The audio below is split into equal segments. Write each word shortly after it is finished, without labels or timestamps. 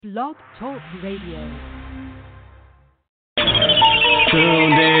Blog Talk Radio.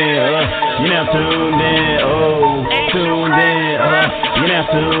 Tuned in, you're now tuned in, oh, tuned in, you're now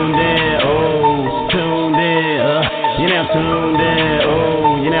tuned in, oh, tuned in, you're now tuned in,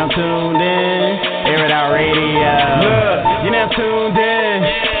 oh, you're now tuned in, Air It Out Radio, you're now tuned in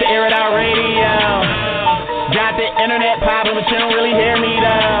to Air It Out Radio, got the internet poppin', but you don't really hear me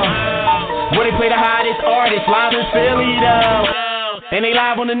though, where they play the hottest artists, live in Philly though, and they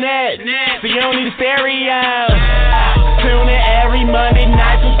live on the net, so you don't need a stereo. Tune in every Monday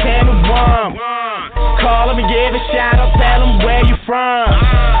night from 10 to 1. Call them and give a shout out, tell them where you from.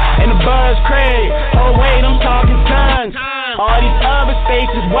 And the buzz Craig, oh wait, I'm talking tons. All these other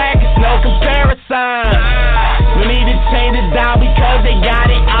stations whack, it's no comparison. We need to change it down because they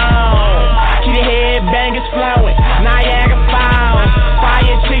got it on. Keep the headbangers flowing, Niagara Falls.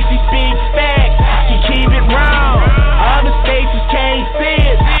 Fire chicks, she speaks facts, she keep it wrong. Other stations can't see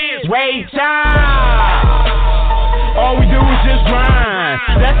it, wait time. All we do is just grind.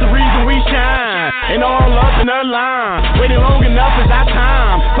 That's the reason we shine. And all up in the line. Waiting long enough is our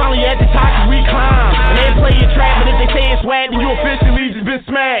time. Finally at the top we climb. And they play your track, but if they say it's whack, then you officially just been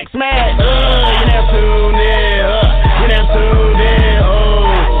smacked. You're now tuned in. You're now tuned in.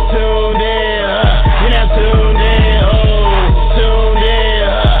 Oh, tuned in. You're now tuned in. Oh, tuned in.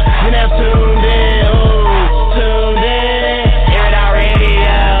 You're now tuned in. Oh, tuned in. Air It Out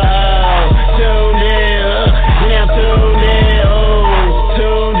Radio. Tuned in. You're now tuned in, oh,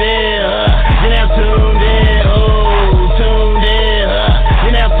 tuned in, you're now tuned in, oh, tuned in,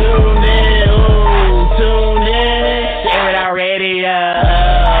 you're now tuned in, oh, tuned in, Air It Out Radio.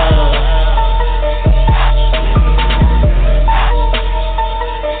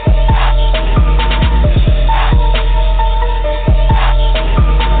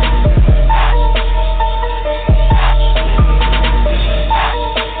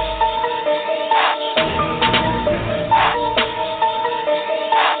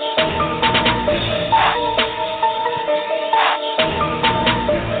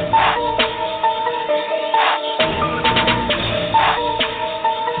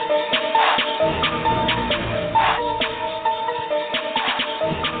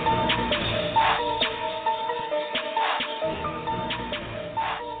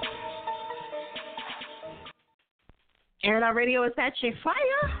 Air It Out Radio is at your fire.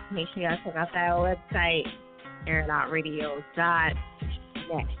 Make sure y'all check out that website,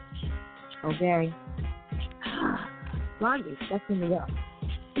 airitoutradio.net. Okay. Blondie, that's in me up.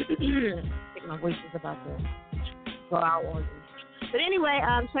 I think my voice is about to go out on me. But anyway,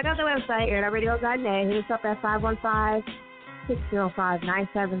 check out the website, airitoutradio.net. Hit us up at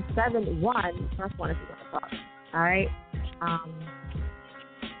 515-605-9771. First one if you want to talk. All right.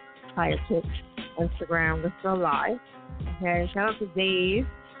 Fire Chick, Instagram, we're still live. Okay, shout out to Dave,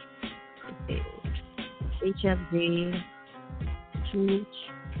 HMD, Huge,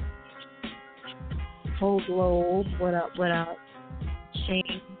 Whole Globe, what up,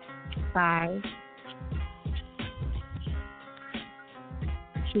 Shane, 5,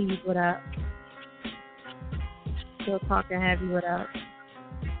 Cheese, what up, Still Talking Heavy, what up,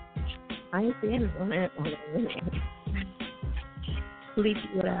 I ain't seeing it on it, Sleepy,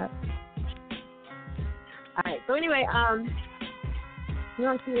 what up. All right. So anyway, we're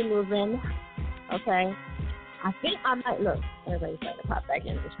gonna keep it moving. Okay. I think I might look. Everybody's starting to pop back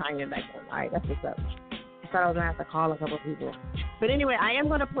in. Just trying to get back in. All right. That's what's up. I thought I was gonna have to call a couple of people. But anyway, I am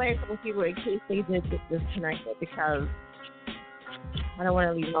gonna play a couple of people in case they did get disconnected because I don't want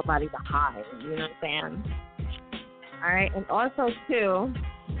to leave nobody behind. You know what I'm saying? All right. And also too,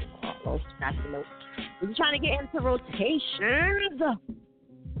 those scratchy notes. We're trying to get into rotations.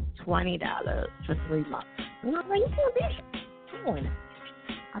 $20 for 3 months. You know, you can't be doing it.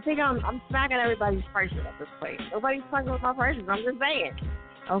 I think I'm smacking everybody's prices at this point. Nobody's fucking with my prices. I'm just saying.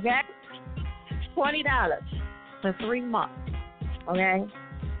 Okay? $20 for 3 months. Okay?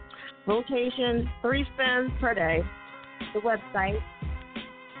 Rotation, 3 spins per day. The website.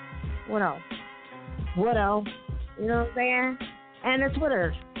 What else? You know what I'm saying? And the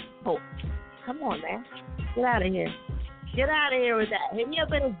Twitter post. Come on, man. Get out of here. Get out of here with that. Hit me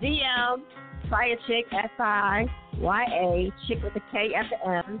up in a DM. Fire Chick, SIYA, Chick with a K at the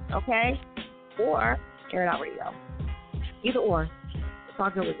end, okay? Or Air It Out Radio. Either or. It's all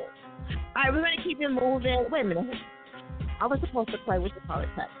good with it. All right, we're going to keep it moving. Wait a minute. I was supposed to play with the color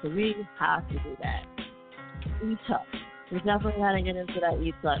text, so we have to do that. E-Tuck. We definitely got to get into that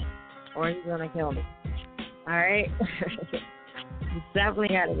E-Tuck, or he's going to kill me. All right? We definitely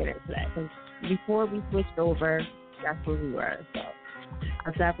got to get into that. Because before we switched over, that's where we were. So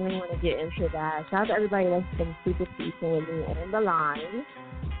I definitely want to get into that. Shout out to everybody that's been super peaceful with me on the line.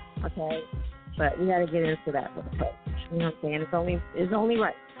 Okay, but we got to get into that real quick. You know what I'm saying? It's only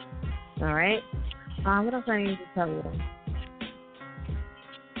right. All right. What else I need to tell you?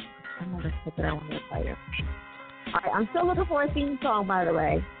 I'm gonna put that on the fire. All right, I'm still looking for a theme song, by the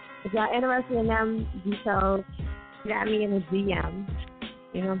way. If y'all interested in them details, got me in the DM.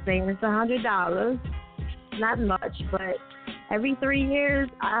 You know what I'm saying? It's $100. Not much, but every 3 years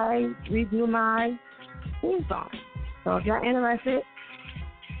I redo my theme song. So if y'all interested,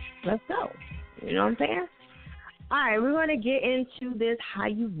 let's go. You know what I'm saying? All right, we're going to get into this How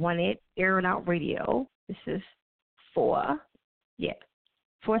You Want It, Air It Out Radio. This is 4-7. Air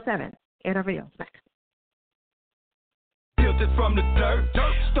It Out Radio. Back. Built it from the dirt.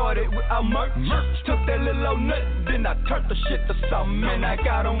 Started with our merch. Took that little old nut, then I turned the shit to something, and I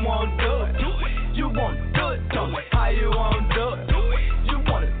got them on do it. You want to do it? How you want to do it? You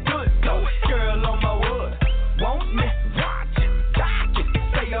want to do it? Girl on my wood. Want me? Watch it, dodge it.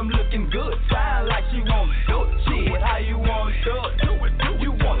 Say I'm looking good. Sound like she want to do it. Shit, how you want to do it?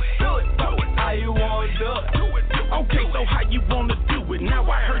 You want to do it? How you want to do it? Okay, so how you wanna do it? Now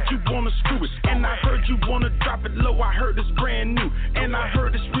I heard you wanna screw it, and I heard you wanna drop it low. I heard it's brand new, and I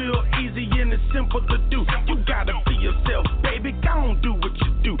heard it's real easy and it's simple to do. You gotta be yourself, baby. Go on, do what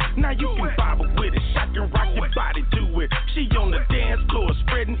you do. Now you can bobble with it, shock and rock your body to it. She on the dance floor,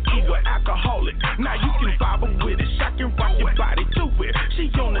 spreading evil, alcoholic. Now you can bobble with it, shock and rock your body to it.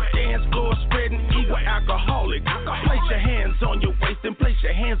 She on the dance floor, spreading evil, alcoholic. Place your hands on your waist and place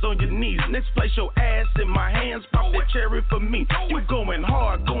your hands on your knees. Next, place your ass in my hands. Pop that cherry for me. You going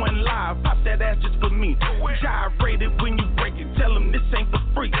hard, going live. Pop that ass just for me. Gyrate it when you break it. Tell them this ain't for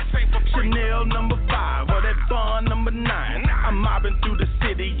free. Chanel number 5 or that Bond number 9. I'm mobbing through the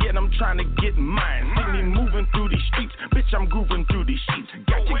city, yet I'm trying to get mine. See me moving through these streets. Bitch, I'm grooving through these sheets.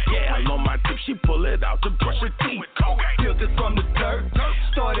 Got your gal on my tip. She pull it out to brush her teeth. Built it from the dirt.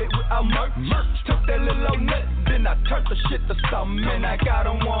 Started with our merch. Took that little old nut, then I turned the shit to something, and I got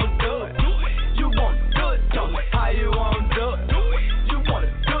them on do it. You want to do it? How you want to do it? You want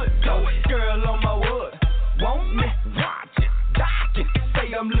to do it? Girl on my wood. Want me? Watch it, dodge it.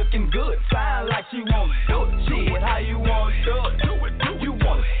 Say I'm looking good. Sound like she want to do it. Shit, how you want to do it? You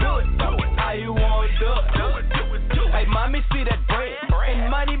want to do it? How you want to do it? Hey, mommy, see that bread? And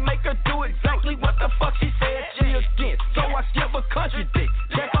money make her do exactly what the fuck she said she against. So I skip a country dick.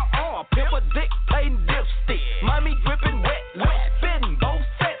 Check her arm, pimp a dick, plain dipstick. Mommy dripping wet, spitting both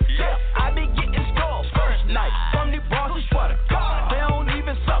sets. Yeah, I be getting scores first night from the bosses for the car. They don't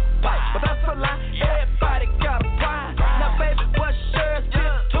even suck bite, but that's a lie. Everybody got a pride. Now, baby, what's yours? Get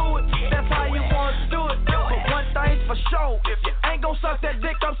to it. That's how you want to do it. But one thing's for sure, if you ain't gon' suck that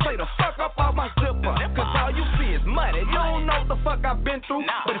dick, I'm straight the fuck up off my zipper. Cause all you see is money. You don't know what the fuck I've been through,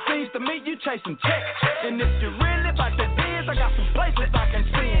 but it seems to me you chasing checks. And if you really about that biz, I got some places I can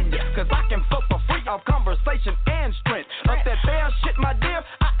send you. Cause I can fuck for free off conversation and strength. Up that bell shit, my dear,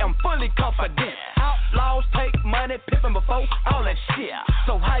 I am fully confident. Outlaws take money, pimping before all that shit.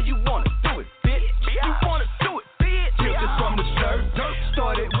 So how you wanna do it, bitch? You wanna do it, bitch? Built it from the dirt.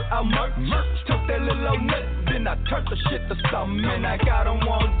 Started with our merch. Took that little old nut, then I turned the shit to something, and I got them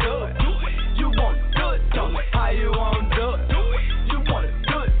on do it. You want to do it? How you want to do it? You want to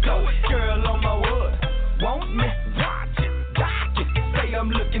do it? Girl on my wood. Want me? Watch it, dodge it. Say I'm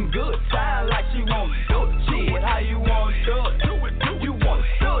looking good. Sound like she want to do it. Shit, how you want to do it? You want to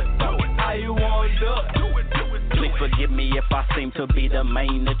do it? How you want to do it? Please forgive me if I seem to be the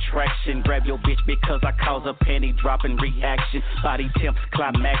main attraction. Grab your bitch because I cause a penny dropping reaction. Body temps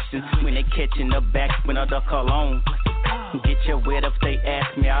climaxing when they catching the back when I duck alone. Get your wet if they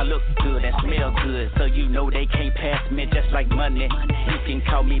ask me. I look good and smell good, so you know they can't pass me just like money. You can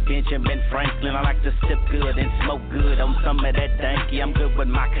call me Benjamin Franklin. I like to sip good and smoke good on some of that danky. I'm good with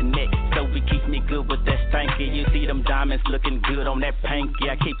my connect, so we keep me good with that stanky. You see them diamonds looking good on that panky.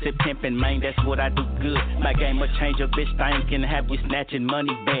 I keep it pimping, man, that's what I do good. My game will change a bitch thinking, have you snatching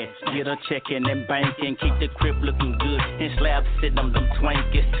money bad. Get a checking and banking, keep the crib looking good. And slabs sitting on them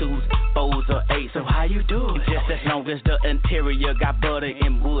twankies, 2s, 4s, or 8s. So how you do it? Just as long as the interior got butter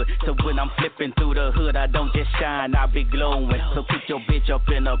and wood. So when I'm flipping through the hood, I don't just shine, I be glowing. So keep your bitch up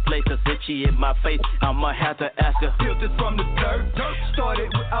in a place, cause if she hit my face, I'ma have to ask her. Built it from the dirt. Started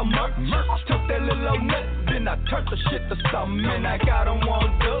with our merch. Took that little old nut, then I turned the shit to something, and I got them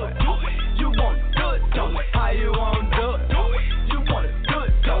on do it. You want to do it? How you want to do it? You want to do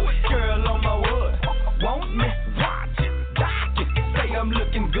it? Girl on my wood. Want me? Watch it, dodge it. Say I'm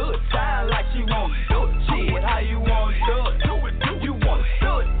looking good. Sound like she want to do it. Shit, how you want to do it? You want to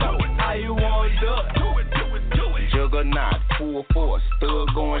do it? How you want to do it? Juggernaut, full force, thug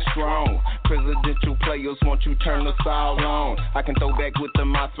going strong. presidential players, won't you turn us all on? I can throw back with the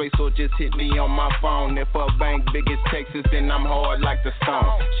MySpace or just hit me on my phone. If her bank big as Texas, then I'm hard like the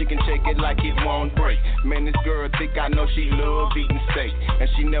stone. She can check it like it won't break. Man, this girl think I know she love eating steak. And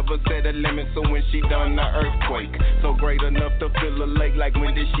she never set a limit, so when she done the earthquake. So great enough to fill her lake, like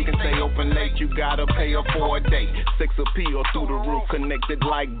when did she can stay open late, you gotta pay her for a date. Sex appeal through the roof, connected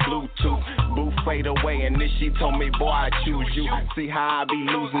like Bluetooth. Boo fade away, and then she told me, boy, I choose you. See how I be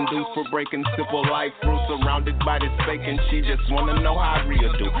losing dudes for breaking simple life rules. Surrounded by this fake, and she just wanna know how I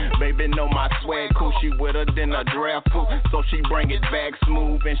real do. Baby know my swag cool, she with her than a draft pool. So she bring it back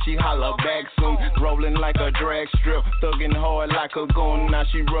smooth, and she holler back soon. Rolling like a drag strip, thugging hard like a goon. Now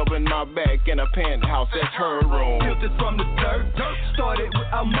she rubbing my back in a penthouse, that's her room. Built it from the dirt, started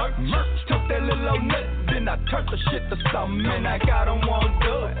with a merch. Took that little old nut, then I turned the shit to something. And I got 'em want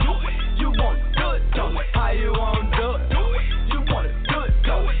good. You want good, though. How you want good? You want it good,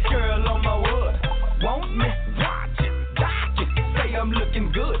 though. Girl on my wood, want me? Watch it, dodge it. Say I'm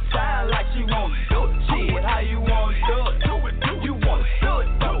looking good, sound like she want good. Shit, how you want good? You want it good,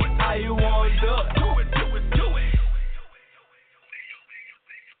 though. How you want good? Do it.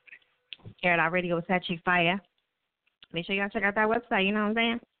 Aior Radio is at Fire. Make sure y'all check out that website, you know what I'm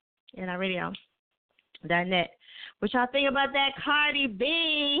saying? AirRadio.net. What y'all think about that Cardi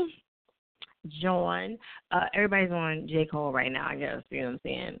B join? Everybody's on J. Cole right now, I guess. You know what I'm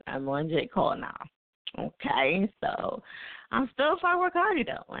saying? I'm on J. Cole now. Okay, so I'm still far with Cardi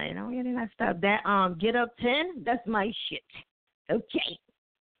though. Like, don't get in that stuff. That Get Up 10, that's my shit. Okay.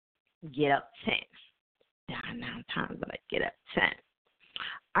 Get Up 10. Down times like Get Up 10.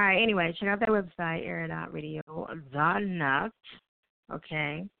 All right, anyway, check out that website, Aior.radio.net.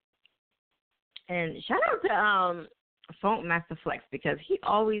 Okay. And shout out to Funk Master Flex, because he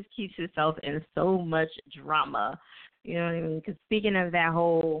always keeps himself in so much drama. You know what I mean? Because speaking of that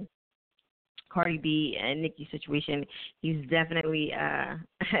whole Cardi B and Nicki situation, he's definitely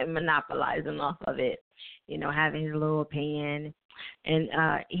monopolizing off of it, you know, having his little opinion. And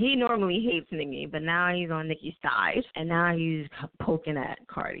he normally hates Nicki, but now he's on Nicki's side, and now he's poking at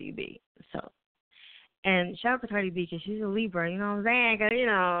Cardi B. So, and shout out to Cardi B, because she's a Libra, you know what I'm saying? Because, you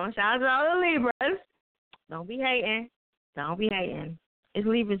know, shout out to all the Libras. Don't be hating. It's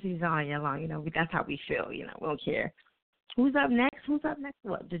Libra season all year long, you know. That's how we feel, you know. We don't care. Who's up next? What?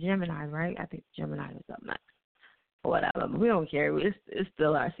 The Gemini, right? I think Gemini is up next. Or whatever. But we don't care. It's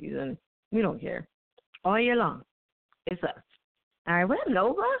still our season. We don't care. All year long. It's us. All right, what up,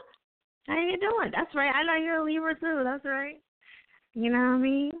 Nova? How you doing? That's right. I know you're a Libra, too. That's right. You know what I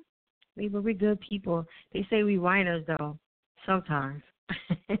mean? Libra, we good people. They say we whiners, though, sometimes.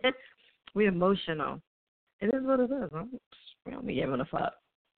 We emotional. It is what it is. Huh? We don't be giving a fuck.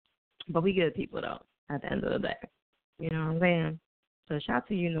 But we good people, though, at the end of the day. You know what I'm saying? So shout out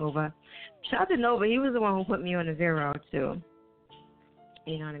to you, Nova. Shout out to Nova. He was the one who put me on the Vero, too.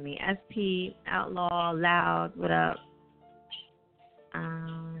 You know what I mean? SP, Outlaw, Loud, what up?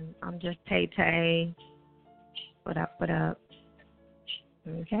 I'm just Tay. What up? Okay.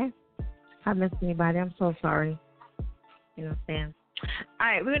 If I missed anybody, I'm so sorry. You know what I'm saying? All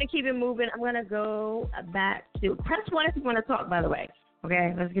right, we're going to keep it moving. I'm going to go back to press 1 if you want to talk, by the way.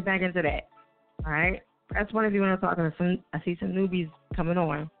 Okay, let's get back into that. All right? Press 1 if you want to talk. I see some newbies coming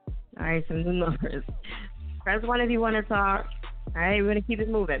on. All right, some new numbers. Press 1 if you want to talk. All right, we're going to keep it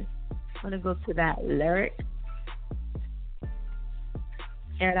moving. I'm going to go to that lyric.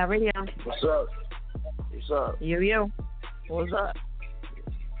 Aior Radio. What's up? Yo. What's up?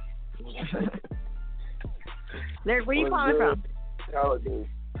 Lyric, where you calling from?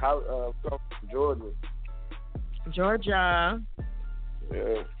 From Georgia. Georgia.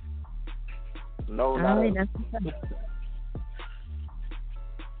 Yeah. No, not. Right,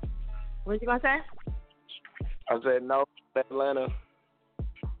 what you gonna say? I said no, Atlanta.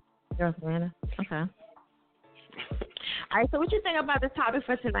 North Atlanta. Okay. All right, so what you think about this topic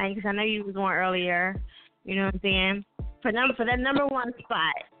for tonight? Because I know you was on earlier. You know what I'm saying? For that number one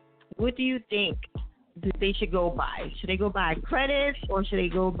spot, what do you think they should go by? Should they go by credits, or should they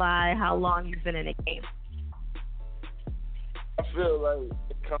go by how long you've been in the game? I feel like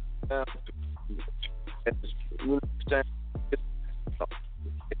it comes down to, you understand?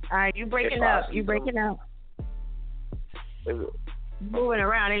 All right, you breaking up. Moving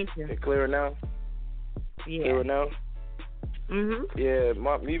around, ain't you? It clearer now? Yeah. Clearer now? Mhm. Yeah,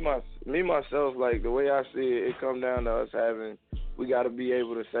 me myself, like the way I see it, it comes down to us we got to be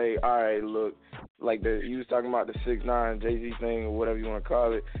able to say, all right, look, like you was talking about the 6ix9ine Jay-Z thing or whatever you want to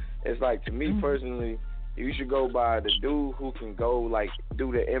call it. It's like, to me personally, you should go by the dude who can go like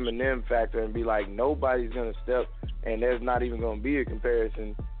do the Eminem factor and be like, nobody's gonna step, and there's not even gonna be a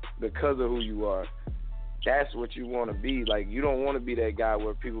comparison because of who you are. That's what you want to be. Like, you don't want to be that guy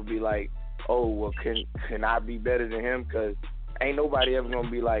where people be like, oh, well, can I be better than him? Because ain't nobody ever going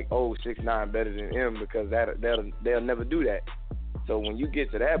to be like, oh, 6ix9ine better than him, because they'll never do that. So when you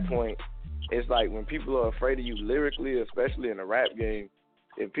get to that point, it's like when people are afraid of you lyrically, especially in the rap game,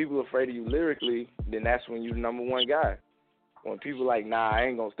 if people are afraid of you lyrically, then that's when you're the number one guy. When people like, nah, I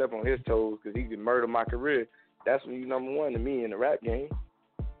ain't going to step on his toes because he could murder my career, that's when you're number one to me in the rap game.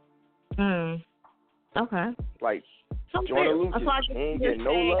 Okay. Like, Joyner Lucas ain't getting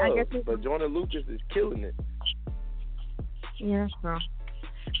no love, but Joyner Lucas is killing it. Yeah, bro.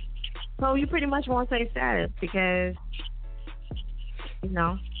 So you pretty much won't say status because, you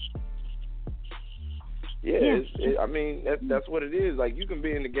know. Yeah. I mean, that's what it is. Like, you can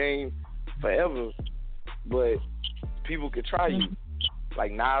be in the game forever, but people could try you.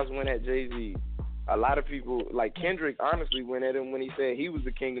 Like, Nas went at Jay-Z. A lot of people, like Kendrick, honestly went at him when he said he was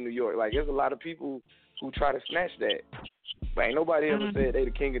the king of New York. Like, there's a lot of people who try to snatch that. But ain't nobody ever said they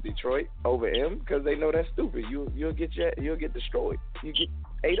the king of Detroit over him, because they know that's stupid. You'll get destroyed. You get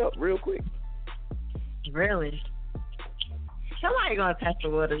ate up real quick. Really? Somebody gonna test the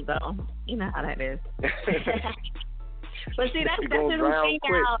waters though. You know how that is. But see, that's the new thing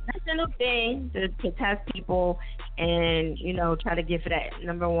now. That's the new thing to test people and, you know, try to get for that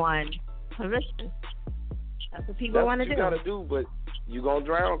number one position. That's what people want to do. That's what you gotta do, but you gonna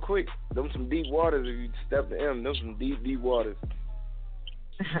drown quick. Them some deep waters if you step to them. Them some deep waters.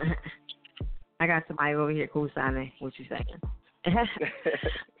 I got somebody over here co-signing what you saying.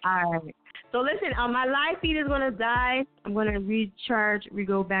 All right. So listen, my live feed is gonna die. I'm gonna recharge,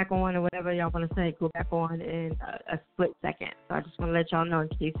 go back on, or whatever y'all wanna say. Go back on in a split second. So I just wanna let y'all know in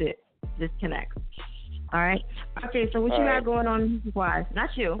case it disconnects. All right. Okay. So what you got going on music wise?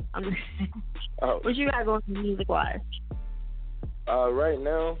 Not you. What you got going on music wise? Right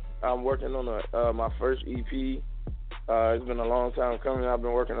now, I'm working on my first EP. It's been a long time coming. I'm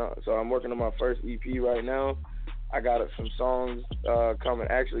working on my first EP right now. I got some songs coming.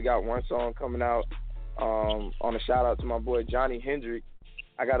 Actually, got one song coming out. On a shout out to my boy Johnny Hendrick.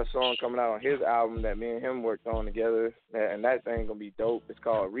 I got a song coming out on his album that me and him worked on together, and that thing gonna be dope. It's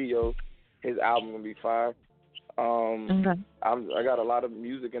called Rio. His album gonna be fire. I got a lot of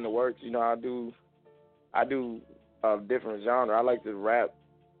music in the works. You know, I do a different genre. I like to rap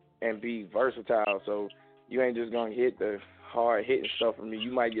and be versatile. So you ain't just gonna hit the hard hitting stuff from me.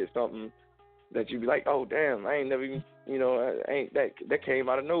 You might get something that you be like, oh damn, I ain't never even, you know, ain't that came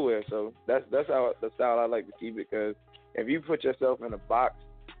out of nowhere. So that's how the style I like to keep it. Because if you put yourself in a box,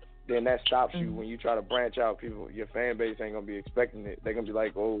 then that stops you when you try to branch out. People, your fan base ain't gonna be expecting it. They're gonna be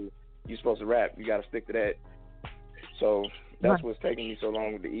like, oh, you supposed to rap. You got to stick to that. So that's what's taking me so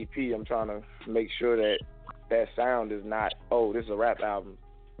long with the EP. I'm trying to make sure that sound is not, oh, this is a rap album.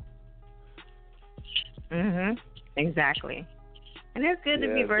 Exactly. And it's good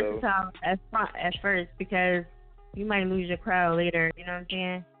to be versatile at first, because you might lose your crowd later. You know what I'm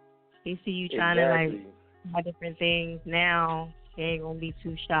saying? They see you trying to like try different things. Now they ain't gonna be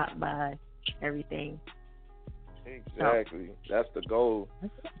too shocked by everything. Exactly. So, that's the goal.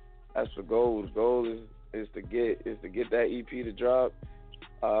 That's the goal. The goal is to get that EP to drop.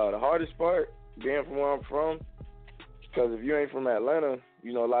 The hardest part, being from where I'm from, because if you ain't from Atlanta,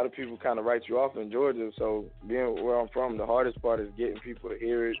 you know, a lot of people kind of write you off in Georgia. So being where I'm from, the hardest part is getting people to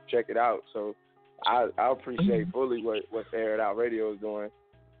hear it, check it out. So I appreciate fully what Aior Out Radio is doing,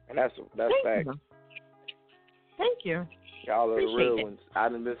 and that's fact. Thank you. Y'all are the real ones. I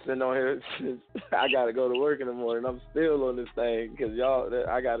done been sitting on here since I gotta go to work in the morning. I'm still on this thing because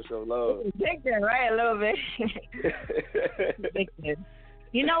I gotta show love. Addicted, right? A little bit. Addicted.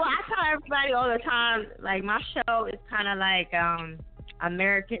 You know, I tell everybody all the time, like, my show is kind of like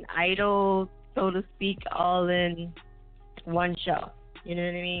American Idol, so to speak, all in one show. You know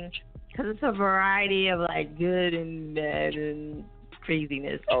what I mean? Because it's a variety of, like, good and bad and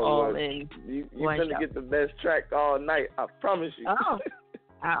craziness all in you one show. You're going to get the best track all night, I promise you. Oh,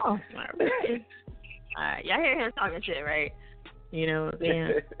 really? Y'all hear him talking shit, right? You know what I'm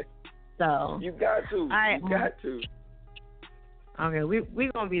saying? So you got to. Right, you got to. Okay,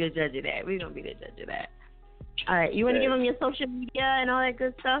 we're going to be the judge of that. All right, you want to give them your social media and all that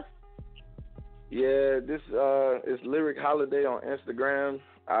good stuff? Yeah, this is Lyric Holiday on Instagram.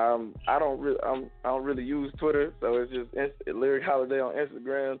 I don't really use Twitter, so it's just Lyric Holiday on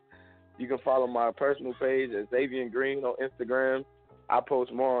Instagram. You can follow my personal page at Xavier Green on Instagram. I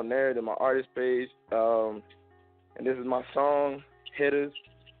post more on there than my artist page. And this is my song, Hitters.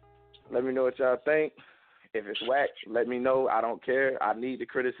 Let me know what y'all think. If it's whack, let me know. I don't care. I need the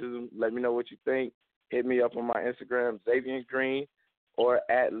criticism. Let me know what you think. Hit me up on my Instagram, Xavier Green. or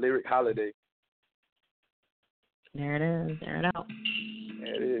at Lyric Holiday. There it is. There it out.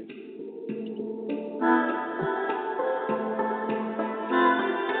 There it is.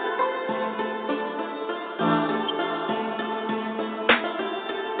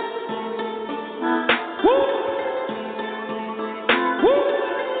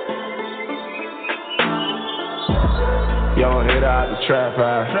 Young hit out the trap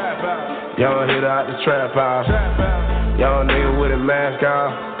house. Young hit out the trap house. Young nigga with a mask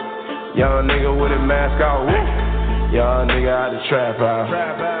on. Young nigga with a mask on. Young nigga out the trap house.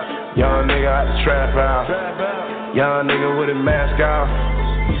 Young nigga out the trap house. Young nigga with a mask on.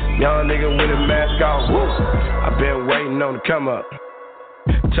 Young nigga with a mask on. I been waiting on the come up.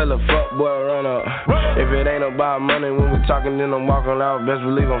 Tell a fuck boy run up. If it ain't about money when we talking, then I'm walking out. Best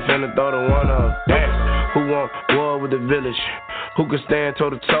believe I'm finna throw the one up. Damn. Who want war with the village? Who can stand toe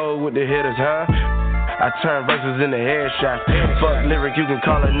to toe with the hitters, huh? I turn verses into headshot. Fuck lyric, you can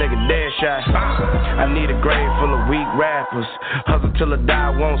call a nigga dead shot. I need a grave full of weak rappers. Hustle till I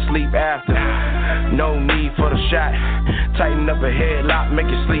die, won't sleep after. No need for the shot. Tighten up a headlock, make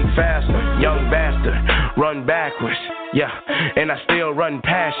it sleep faster. Young bastard, run backwards. Yeah, and I still run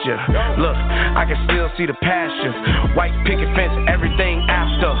past you. Look, I can still see the pastures. White picket fence, everything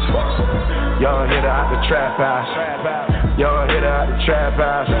after. Young hitter out the trap house. Young hitter out the trap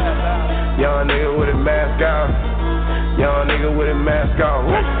house. Young nigga with a mask on. Young nigga with a mask on.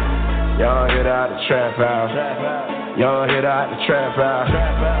 Young hitter out the trap house. Young hitter out the trap house.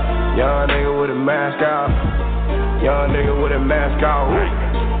 Young nigga with a mask on. Young nigga with a mask on.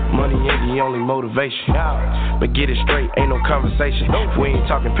 Money ain't the only motivation, but get it straight, ain't no conversation. If we ain't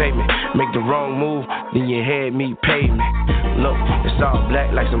talking payment, make the wrong move, then your head meet pavement. Look, it's all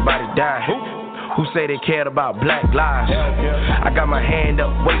black like somebody died. Who say they cared about black lives? I got my hand up,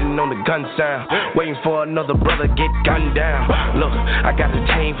 waiting on the gun sound, waiting for another brother get gunned down. Look, I got the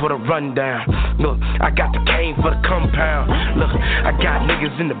cane for the rundown. Look, I got the cane for the compound. Look, I got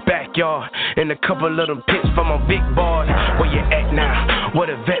niggas in the backyard, and a couple of them pits for my big boys. Where you at now?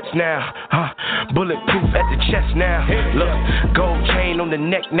 Where the vets now? Huh? Bulletproof at the chest now. Look, gold chain on the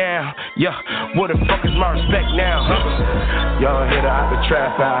neck now. Yeah, where the fuck is my respect now? Huh? Y'all hit out the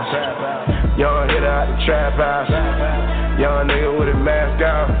trap house. Young hit out the trap house. Young nigga with a mask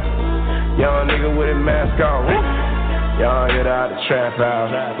on. Young nigga with a mask on. Young hit out the trap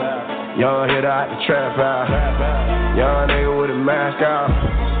house. Young hit out the trap house. Young nigga with a mask on.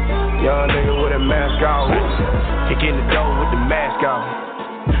 Young nigga with a mask on. Kick in the door with the mask on.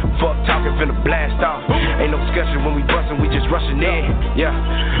 Fuck talking, finna blast off. Ain't no discussion when we bustin', we just rushin' in. Yeah,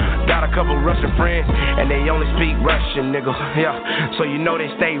 got a couple Russian friends, and they only speak Russian, nigga. Yeah, so you know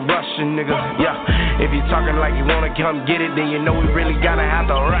they stay Russian, nigga. Yeah, if you talking like you wanna come get it, then you know we really gotta have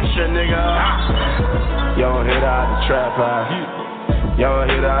to rush a nigga. Young hit out the trap house. Young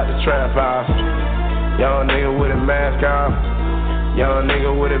hit out the trap house. Young nigga with a mask on. Young nigga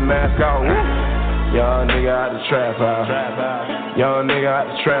with a mask on. Young nigga out the trap house. Young nigga out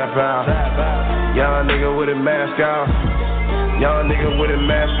the trap house. Young nigga with a mask on. Young nigga with a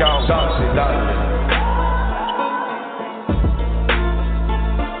mask on.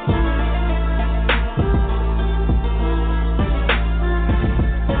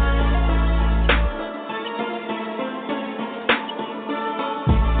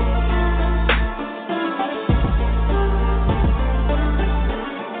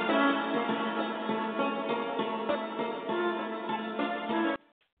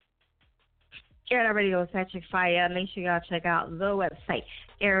 Air It Out Radio is catching fire. Make sure y'all check out the website,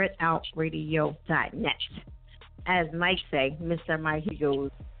 airitoutradio.net. As Mike say, Mr. Mike, he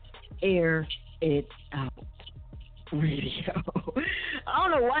goes, Air It Out Radio. I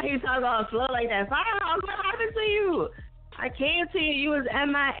don't know why he's talking all slow like that. Firehouse, what happened to you? I came to you. You was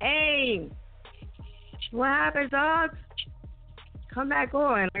MIA. What happened, dog? Come back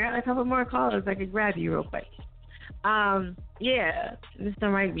on. I got a couple more callers I could grab you real quick. Yeah,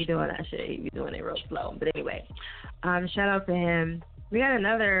 Mr. Mike be doing that shit. He be doing it real slow. But anyway, shout out to him. We got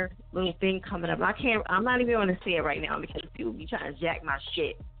another little thing coming up. I'm not even going to say it right now because people be trying to jack my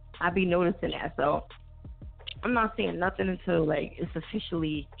shit. I be noticing that. So I'm not saying nothing until like it's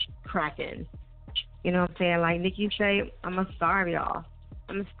officially cracking. You know what I'm saying? Like Nikki say, I'm going to starve y'all.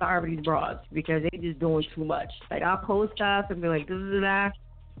 I'm going to starve these broads because they just doing too much. Like I'll post stuff and be like, and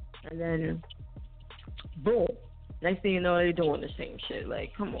then boom. Next thing you know, they're doing the same shit.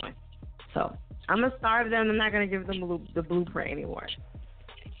 Like, come on. So, I'm going to starve them. I'm not going to give them the blueprint anymore.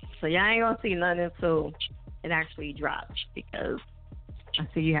 So, y'all ain't going to see nothing until it actually drops because I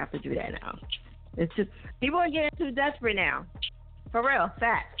see you have to do that now. It's just, people are getting too desperate now. For real,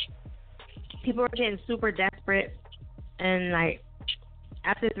 fact. People are getting super desperate and, like,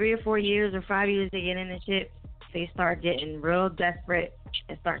 after 3 or 4 years or 5 years they get in the shit, they start getting real desperate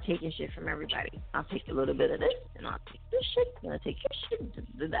and start taking shit from everybody. I'll take a little bit of this, and I'll take this shit, and I'll take your shit,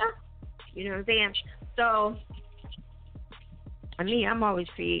 you know what I'm saying? So, I mean, I'm always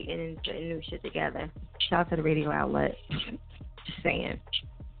creating and putting new shit together. Shout out to the radio outlet. Just saying.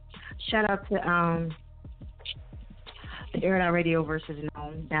 Shout out to the Air Out Radio versus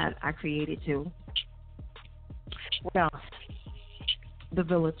Known that I created too. What else? The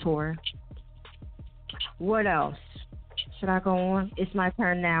Villa Tour. What else? Should I go on? It's my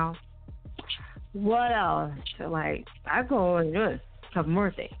turn now. What else? So, like, I go on a couple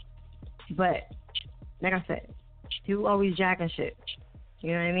more things. But, like I said, people always jacking shit.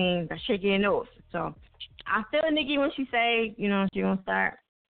 You know what I mean? That shit getting old. So, I feel Nikki when she say, you know, she gonna start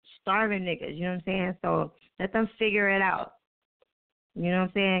starving niggas. You know what I'm saying? So, let them figure it out. You know what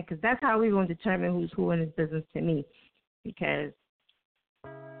I'm saying? Because that's how we gonna determine who's who in this business to me. Because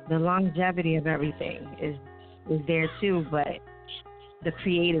the longevity of everything is there too, but the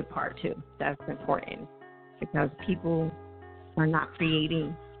creative part too, that's important, because people are not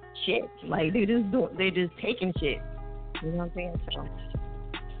creating shit. Like, they're just taking shit. You know what I'm saying? So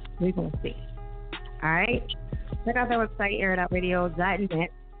we're gonna see. All right, check out our website, airitoutradio.net.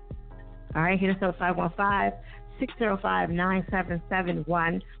 All right, hit us up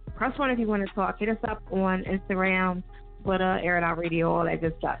 515-605-9771. Press 1 if you want to talk. Hit us up on Instagram, Twitter, Air It Out Radio, all that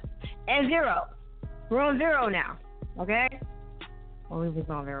good stuff. And 0. We're on 0 now, okay? Well, we was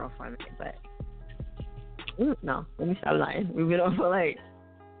on 0 for a minute, but no, let me stop lying. We've been on for like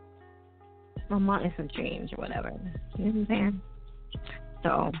a month and some change or whatever. You know what I'm saying?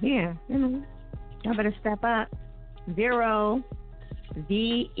 So, yeah, you know, y'all better step up. 0,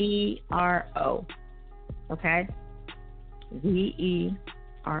 VERO, okay?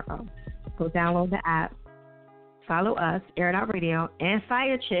 VERO. Go download the app. Follow us, Air It Out Radio, and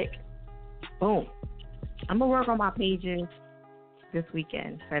Fire Chick. Boom. I'm going to work on my pages this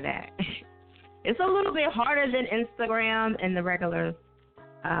weekend for that. It's a little bit harder than Instagram and the regular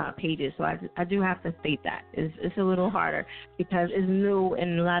pages, so I do have to state that. It's a little harder because it's new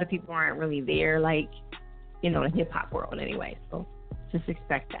and a lot of people aren't really there, like, you know, the hip-hop world anyway. So just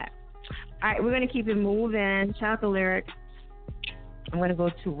expect that. All right, we're going to keep it moving. Shout out to Lyrics. I'm going to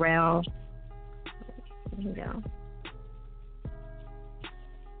go to Rel. There we go.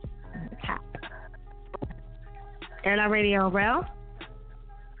 Air It Out Radio, Rel?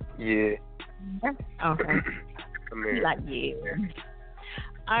 Yeah. Okay. Come here. Like, yeah.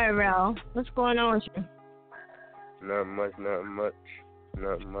 All right, Rel. What's going on with you? Not much,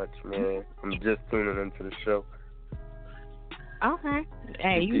 man. I'm just tuning into the show. Okay.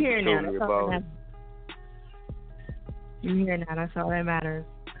 Hey, you here now. That's all that matters. You here now. That's all that matters.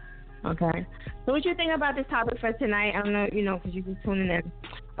 Okay. So what you think about this topic for tonight? I don't know, you know, because you're just tuning in.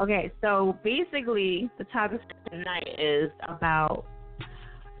 Okay, so basically the topic for tonight is about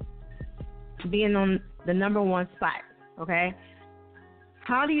being on the number one spot, okay?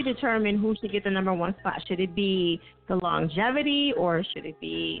 How do you determine who should get the number one spot? Should it be the longevity, or should it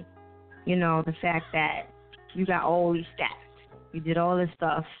be, you know, the fact that you got all these stats? You did all this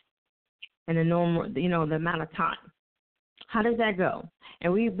stuff in the normal, you know, the amount of time. How does that go?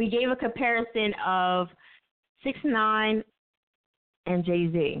 And we gave a comparison of 6ix9ine and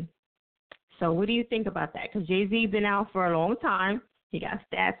Jay-Z. So what do you think about that? Because Jay-Z been out for a long time. He got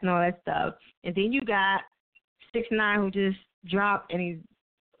stats and all that stuff. And then you got 6ix9ine, who just dropped, and he's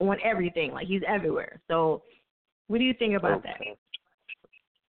on everything. Like, he's everywhere. So what do you think about that?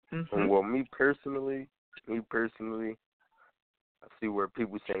 Mm-hmm. Well, me personally, I see where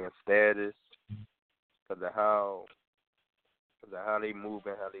people saying status because of how they move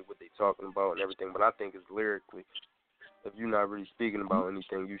and what they talking about and everything. But I think it's lyrically. If you're not really speaking about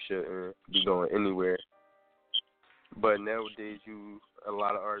anything, you shouldn't be going anywhere. But nowadays, a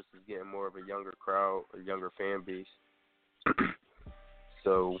lot of artists is getting more of a younger crowd, a younger fan base.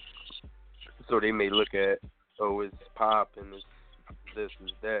 So they may look at, oh, it's pop and it's this,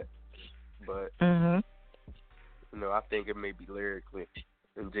 it's that. But you know, I think it may be lyrically.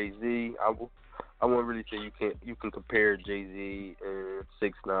 And Jay-Z, I won't really say you can compare Jay-Z and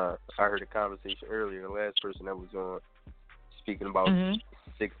 6ix9ine. I heard a conversation earlier, the last person that was on, speaking about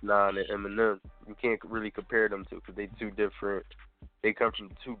 6ix9ine and Eminem. You can't really compare them two because they come from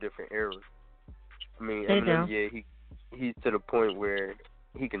two different eras. I mean, Eminem, yeah, he's to the point where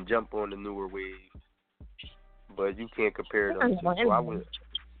he can jump on the newer wave, but you can't compare them two. So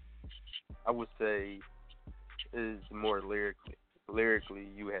I would say it's more lyrically. Lyrically,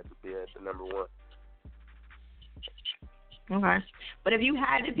 you have to be at the number one. Okay. But if you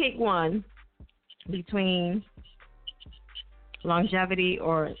had to pick one between longevity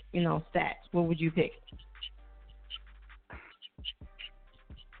or, stats? What would you pick?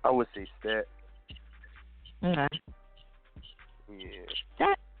 I would say stat. Okay. Yeah.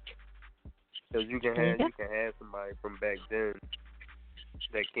 Stat. Because you can have somebody from back then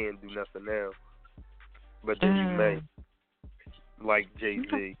that can't do nothing now, but then you may, like Jay-Z.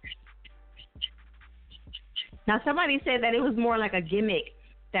 Okay. Now somebody said that it was more like a gimmick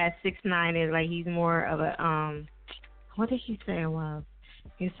that 6ix9ine is, like he's more of a what did he say it was?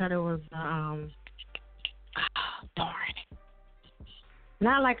 He said it was darn.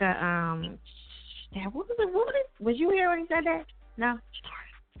 Not like a what was it? Was you here when he said that? No.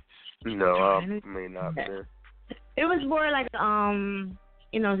 No, I may not be. It was more like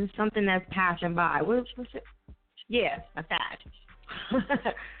just something that's passing by. What was it? Yeah, a fad.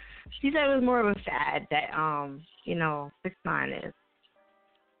 He said it was more of a fad that 6ix9ine is.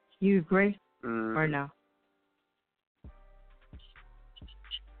 You agree or no?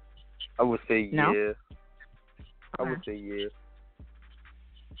 I would say no? yeah. I would say yeah.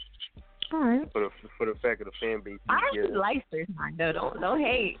 All right. For the fact of the fan base. I actually like 6ix9ine though. Don't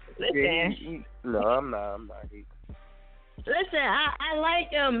hate. Listen. No, I'm not hating. Listen, I like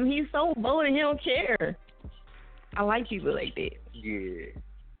him. He's so bold and he don't care. I like people like that. Yeah.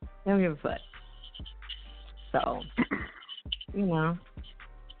 They don't give a fuck. So,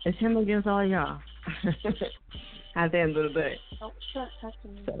 it's him against all y'all. At the end of the day. Oh, shut up.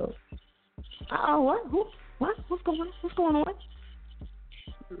 So, what? Who? What? What's going on?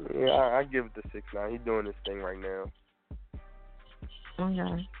 Yeah, I give it to 6ix9ine. He's doing this thing right now.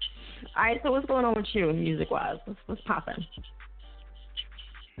 Okay. All right. So what's going on with you, music-wise? What's popping?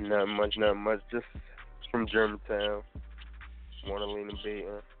 Not much. Just from Germantown, Warnerlina Bay,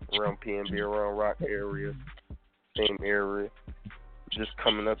 around PNB, around Rock area, same area. Just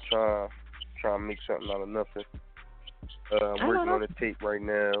coming up, trying to make something out of nothing. I'm working on the tape right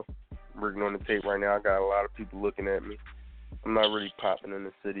now. I got a lot of people looking at me. I'm not really popping in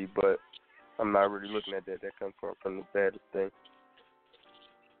the city, but I'm not really looking at that. That comes from the baddest thing.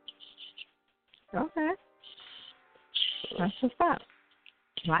 Okay. That's what's up.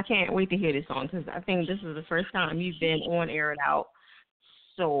 Well, I can't wait to hear this song because I think this is the first time you've been on Air It Out.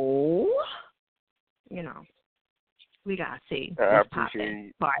 So, we got to see what's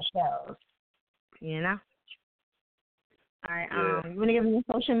popping for ourselves. All right. Yeah. You want to give me your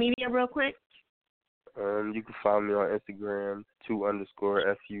social media real quick? You can find me on Instagram,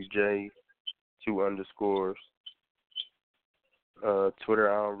 2_FUJ, 2_. Twitter,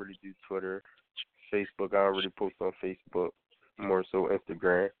 I don't really do Twitter. Facebook, I don't really post on Facebook. More so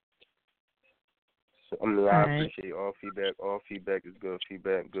Instagram. So, I appreciate all feedback. All feedback is good.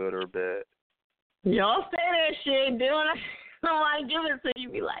 Feedback, good or bad. Y'all say that shit, dude. I don't want to give it to you.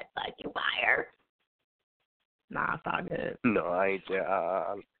 Be like, fuck you, buyer. Nah, it's all good. No, I ain't there.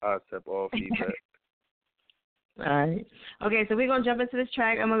 I accept all feedback. All right. Okay, so we're going to jump into this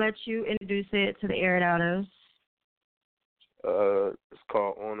track. I'm going to let you introduce it to the Air It Outers. It's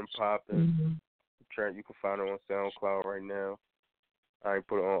called On and Poppin'. Mm-hmm. Track, you can find it on SoundCloud right now. I ain't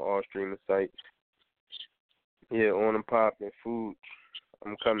put it on all streaming sites. Yeah, On and Poppin', Fuge.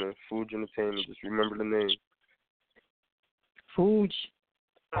 I'm coming. Fuge Entertainment. Just remember the name. Fuge.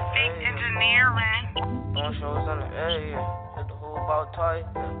 Big engineering. On shows on the area. Hit the whole about tight.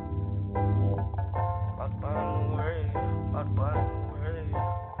 About to buy a new area.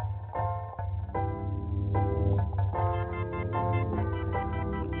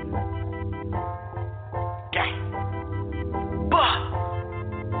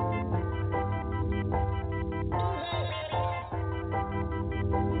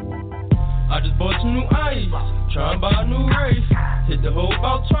 I just bought some new ice, trying to buy a new race. Hit the whole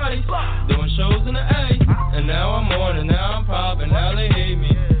about twice, doing shows in the A. And now I'm on and now I'm popping, now they hate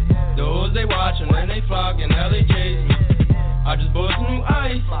me. Those they watching and they flocking, now they chase me. I just bought some new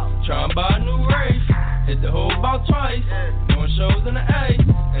ice, trying to buy a new race. Hit the whole about twice, doing shows in the A.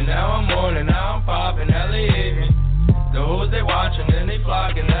 And now I'm on and now I'm popping, now they hate me. Those they watching and they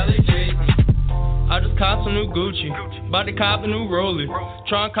flocking, now they chase me. I just copped some new Gucci, bout to cop a new Rollie,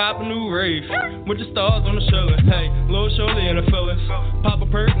 tryna cop a new rave, with the stars on the shoulder. Hey, Lil Shorty and the fellas, pop a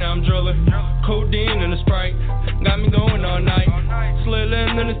perk, now I'm drilling, codeine and a Sprite, got me going all night,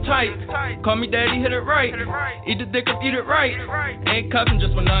 slithin' and it's tight, call me daddy, hit it right, eat the dick up, eat it right, ain't cuffin'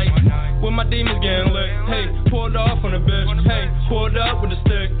 just one night, with my demons getting lit, hey, pulled off on a bitch, hey, pulled up with a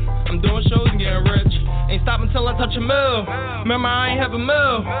stick, I'm doing shows and getting rich, ain't stopping till I touch a mill, remember I ain't have a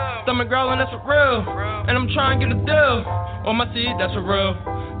mill, stomach growling, that's for real. And I'm trying to get a deal on my seat, that's for real.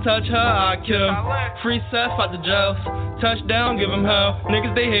 touch her, I kill. Free Seth out the jails. Touchdown, give him hell.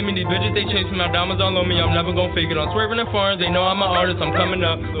 Niggas, they hate me, these bitches, they chase me. My diamonds all on me, I'm never gon' fake it. I'm swerving in foreigns, they know I'm an artist, I'm coming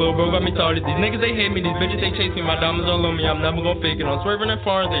up. Little bro got me started. These niggas, they hate me, these bitches, they chase me. My diamonds all on me, I'm never gon' fake it. I'm swerving in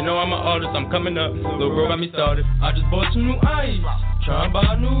foreigns, they know I'm an artist, I'm coming up. Little bro got me started. I just bought some new ice, tryna buy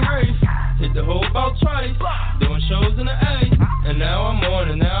a new race. Hit the hole about twice, doing shows in the A. And now I'm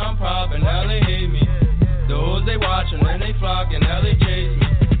on, and now I'm popping, now they hate me. The hoes they watching, and they flocking, now they chase me.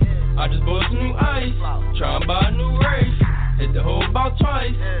 I just bought some new ice, tryna buy a new race. Hit the hole about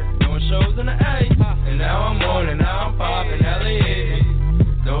twice, doing shows in the A. And now I'm on, and now I'm popping, now they hate me.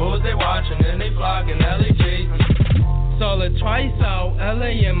 The hoes they watching, and they flocking, now they chase me. Saw it twice out,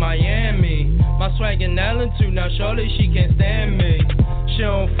 LA and Miami. My swag in Allen too, now surely she can't stand me. She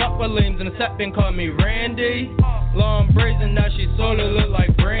don't fuck with lames in the set, been call me Randy. Long braids and now she sorta look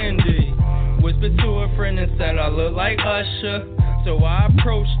like Brandy. Whispered to her friend and said I look like Usher. So I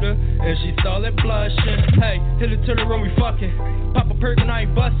approached her and she started blushing. Hey, hit it to the room, we fucking. Pop a perk and I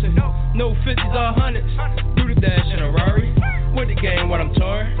ain't bustin'. No 50s or 100s. Do the dash in a Rari. With the game, what I'm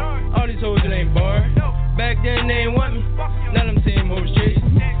touring. All these hoes, it ain't boring. Back then they ain't want me. Now them same hoes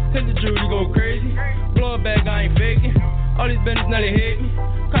chasing. Hit the jewelry, go crazy. Blow a bag, I ain't faking. All these bitches now they hate me.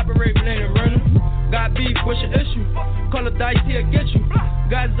 Copyright, but ain't a runner. Got beef, what's your issue? Call a dice, he'll get you.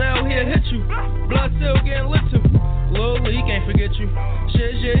 Got Zell, he'll hit you. Blood still getting lit too. Lil Lee can't forget you.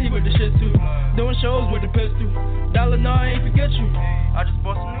 Shit, he with the shit too. Doing shows with the pistol. Dollar, no, I ain't forget you. I just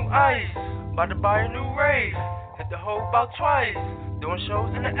bought some new ice. About to buy a new rave. Hit the hole about twice. Doing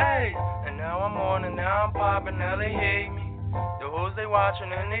shows in the A. And now I'm on and now I'm popping. Now they hate me. The hoes they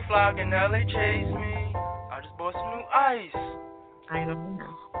watching and they flocking. Now they chase me. I just bought some new ice. I don't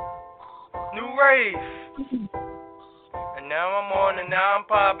know. New rave. And now I'm on and now I'm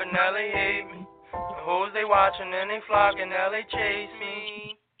popping. Now they hate me. The hoes they watching and they flocking. Now they chase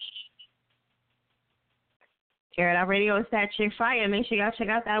me. Air It Out Radio is that chick fire. Make sure y'all check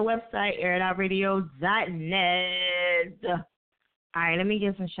out that website, airitoutradio.net. All right, let me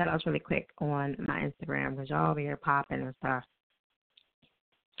give some shout outs really quick on my Instagram because y'all over here popping and stuff.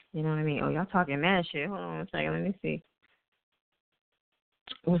 You know what I mean? Oh, y'all talking mad shit. Hold on a second. Let me see.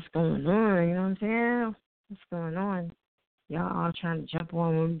 What's going on? You know what I'm saying? What's going on? Y'all all trying to jump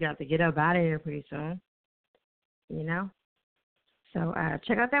on when we got to get up out of here pretty soon. You know? So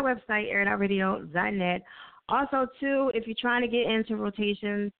check out that website, airitoutradio.net. Also, too, if you're trying to get into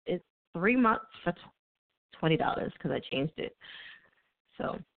rotations, it's 3 months for $20 because I changed it.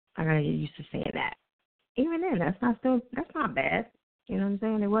 So I gotta get used to saying that. Even then, that's not bad. You know what I'm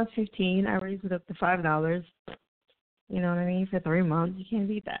saying? It was $15. I raised it up to $5. You know what I mean? For 3 months, you can't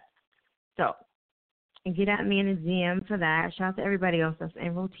beat that. So get at me in the DM for that. Shout out to everybody else that's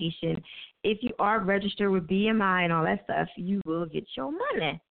in rotation. If you are registered with BMI and all that stuff, you will get your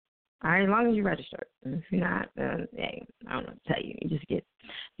money. All right, as long as you register. If you're not, then hey, I don't know what to tell you. You're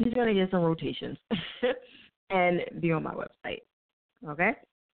just gonna get some rotations and be on my website. Okay.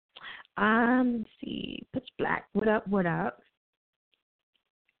 Let's see. Pitch Black. What up? What up?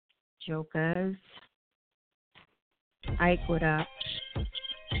 Jokers. Ike. What up?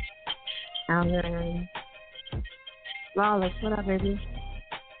 Alan. Lawless. What up, baby?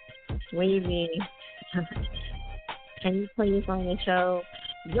 Wavy. Can you play this on your show?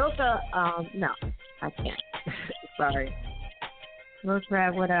 Yoka, no, I can't. Sorry. Rose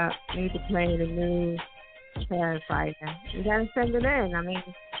Crab, what up? Need to play the new Fighter. You gotta send it in. I mean,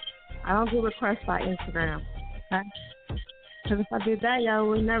 I don't do requests by Instagram. Okay? Because if I did that, y'all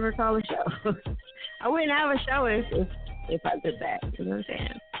would never call a show. I wouldn't have a show if I did that. You know what I'm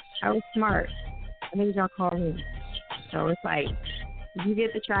saying? I was smart. I think y'all call me. So it's like, if you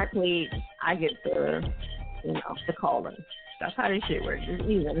get the track lead, I get the calling. That's how this shit works. It's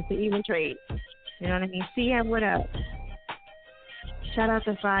even. It's an even trade. You know what I mean? CM, what up? Shout out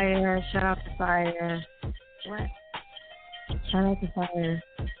to Fire. Shout out to Fire. What? Shout out to Fire.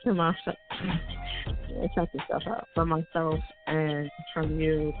 To myself. Check yourself out. For myself and from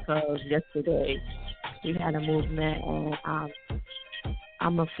you, because yesterday we had a movement and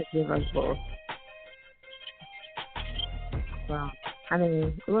I'm going to forgive us both. So, I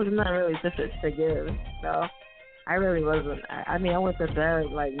mean, it wasn't not really just to forgive, so. I really wasn't. I mean, I went to bed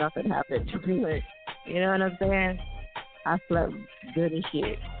like nothing happened to me. Like, you know what I'm saying? I slept good as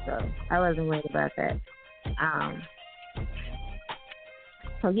shit, so I wasn't worried about that.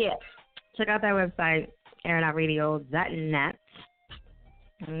 So, yeah, check out that website, airitoutradio.net.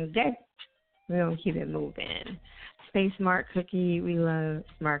 Okay? We're going to keep it moving. Stay smart, Cookie. We love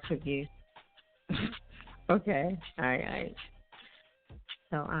smart cookies. Okay. All right.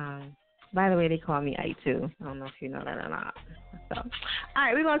 So, by the way, they call me I too. I don't know if you know that or not. So, all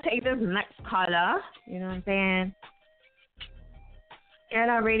right, we're gonna take this next caller. You know what I'm saying?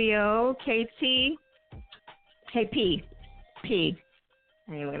 Air Radio, KP. I ain't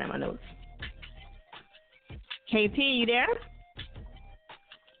looking at my notes. KP, you there?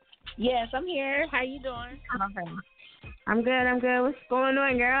 Yes, I'm here. How you doing? Okay. I'm good. What's going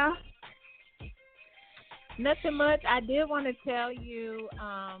on, girl? Nothing much. I did want to tell you,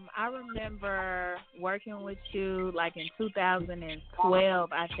 I remember working with you like in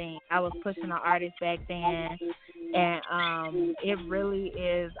 2012, I think. I was pushing an artist back then, and it really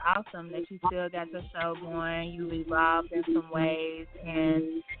is awesome that you still got the show going. You evolved in some ways,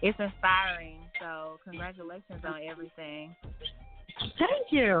 and it's inspiring. So congratulations on everything. Thank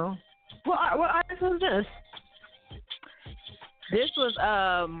you. What artist was this? This was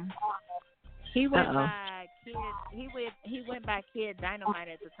he went by Kid. He went by Kid Dynamite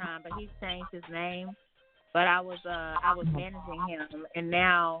at the time, but he's changed his name. But I was managing him, and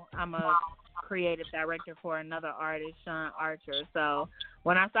now I'm a creative director for another artist, Sean Archer. So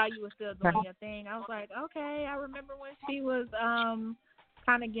when I saw you were still doing your thing, I was like, okay, I remember when she was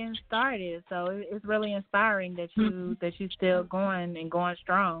kind of getting started. So it's really inspiring that you still going and going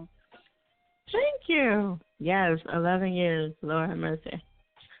strong. Thank you. Yes, 11 years. Lord have mercy.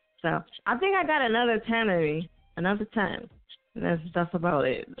 So I think I got another 10 of me. Another 10. That's about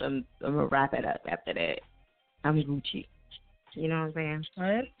it. I'm going to wrap it up after that. I'm Gucci. You know what I'm saying?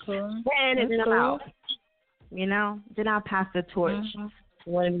 That's cool. And then I'm out. You know? Then I'll pass the torch to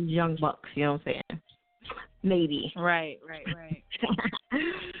one of these young bucks. You know what I'm saying? Maybe. Right.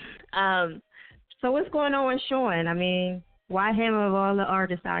 So what's going on with Sean? I mean, why him of all the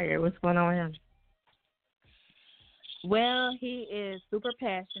artists out here? What's going on with him? Well, he is super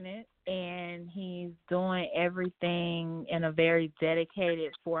passionate, and he's doing everything in a very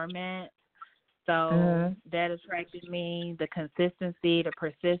dedicated format. So that attracted me, the consistency, the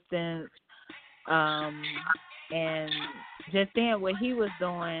persistence, and just seeing what he was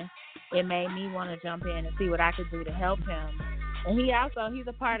doing, it made me want to jump in and see what I could do to help him. And he's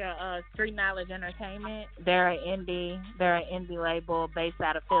a part of Street Knowledge Entertainment. They're an indie label based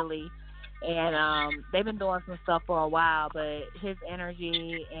out of Philly. And they've been doing some stuff for a while, but his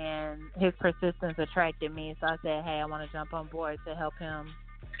energy and his persistence attracted me. So I said, hey, I want to jump on board to help him.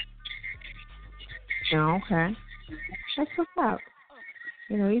 Oh, okay. That's what's up.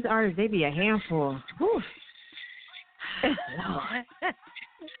 You know, these artists, they be a handful. Whew. But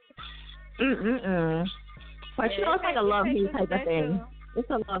you know, it's like a love-hate type of thing. It's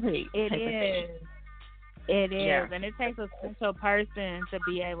a love-hate type of thing. It is, and it takes a special person to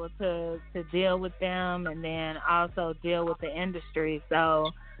be able to deal with them, and then also deal with the industry.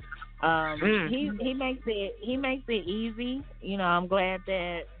 So he makes it easy. You know, I'm glad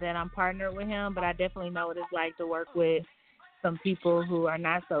that I'm partnered with him, but I definitely know what it's like to work with some people who are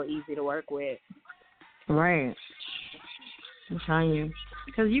not so easy to work with. Right. I'm telling you,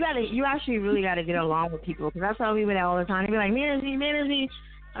 because you actually really gotta get along with people. Because I tell people that all the time. They be like, manage me.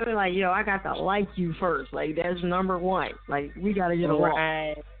 I be like, yo, I got to like you first. Like, that's number one. Like, we got to get along.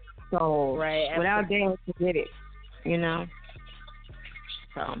 Right. So, without absolutely. daring to get it, you know?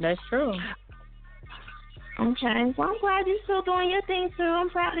 So that's true. Okay. Well, I'm glad you're still doing your thing, too. I'm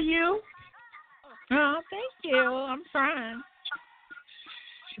proud of you. Oh, thank you. I'm trying.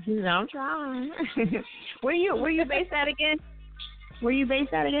 I'm trying. Where you based at again?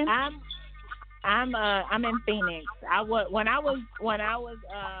 I'm in Phoenix. When I was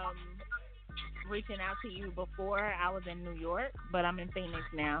reaching out to you before, I was in New York, but I'm in Phoenix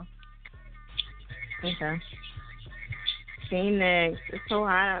now. Okay. Phoenix. It's so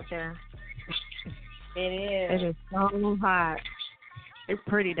hot out there. It is. It is so hot. It's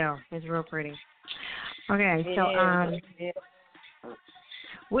pretty though. It's real pretty. Okay,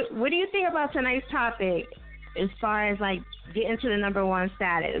 what do you think about tonight's topic as far as like getting to the number one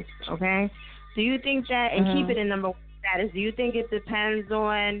status? Okay. Do you think that, and keep it in number one status, do you think it depends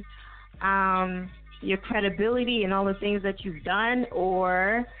on your credibility and all the things that you've done,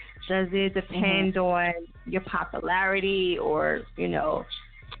 or does it depend on your popularity or, you know,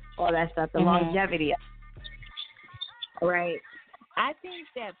 all that stuff, the longevity? Right. I think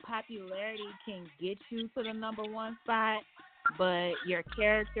that popularity can get you to the number one spot, but your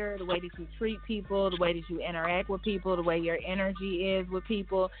character, the way that you treat people, the way that you interact with people, the way your energy is with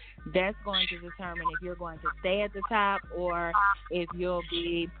people, that's going to determine if you're going to stay at the top or if you'll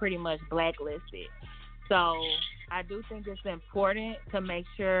be pretty much blacklisted. So I do think it's important to make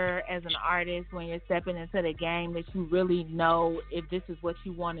sure as an artist when you're stepping into the game that you really know if this is what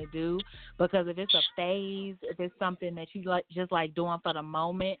you want to do, because if it's a phase, if it's something that you like, just like doing for the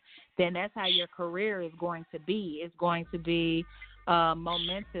moment, then that's how your career is going to be. It's going to be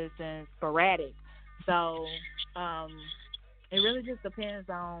momentous and sporadic. So it really just depends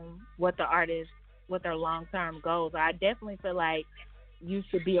on what the artist, what their long-term goals are. I definitely feel like you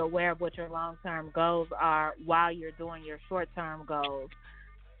should be aware of what your long-term goals are while you're doing your short-term goals.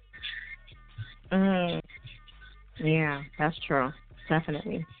 Yeah, that's true.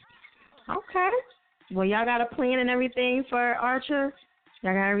 Definitely. Okay. Well, y'all got a plan and everything for Archer?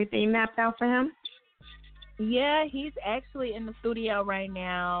 Y'all got everything mapped out for him? Yeah, he's actually in the studio right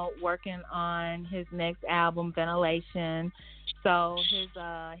now working on his next album, Ventilation. So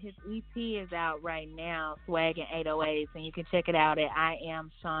his EP is out right now, Swag and 808s, and you can check it out at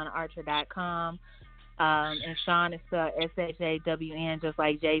IamSeanArcher.com. And Sean is spelled SHAWN, just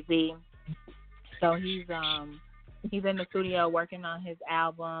like Jay-Z. So he's in the studio working on his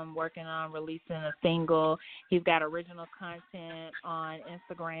album, working on releasing a single. He's got original content on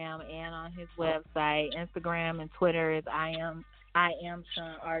Instagram and on his website. Instagram and Twitter is I am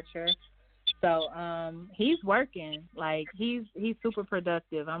Sean Archer. So he's working. Like he's super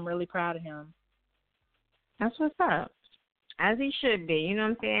productive. I'm really proud of him. That's what's up. As he should be. You know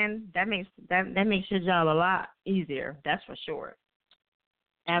what I'm saying? That makes your job a lot easier. That's for sure.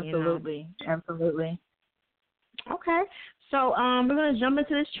 Absolutely. You know? Absolutely. Okay. So we're going to jump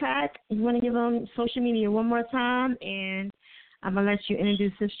into this track. You want to give them social media one more time, and I'm going to let you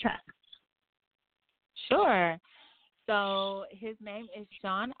introduce this track. Sure. So his name is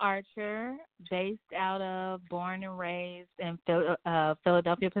Sean Archer, based out of, born and raised in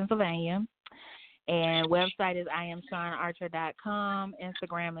Philadelphia, Pennsylvania. And website is IamSeanArcher.com.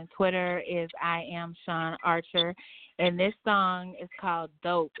 Instagram and Twitter is IamSeanArcher. And this song is called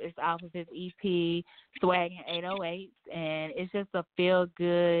Dope. It's off of his EP, Swag and 808s. And it's just a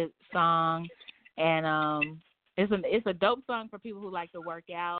feel-good song. And it's a dope song for people who like to work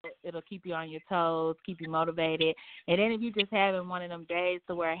out. It'll keep you on your toes, keep you motivated. And then if you just having one of them days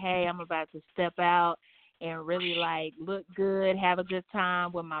to where, hey, I'm about to step out and really like look good, have a good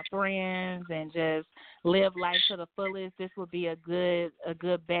time with my friends, and just live life to the fullest, this would be a good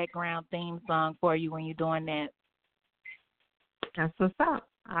background theme song for you when you're doing that. That's what's up.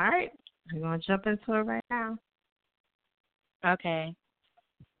 All right. We're going to jump into it right now. Okay.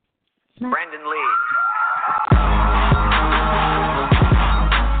 Brandon Lee.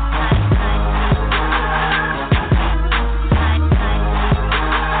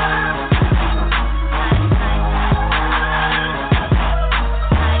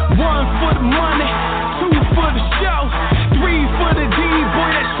 Money, 2 for the show, 3 for the D-boy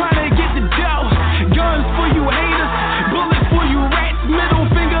that's trying to get the dough. Guns for you haters, bullets for you rats, middle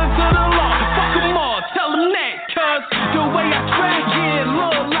finger to the law. Fuck them all, tell them that, cause the way I track, yeah,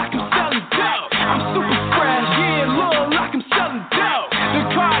 look like I'm selling dope. I'm super fresh, yeah, look like I'm selling dope. The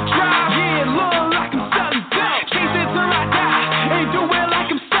car I drive, yeah, look like I'm selling dope. Chase it till I die, and do it like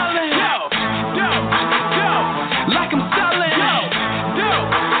I'm selling dope. Dope, dope, like I'm selling dope. Dope,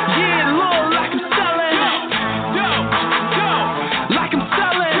 yeah, look like I'm selling dope. Dope, like I'm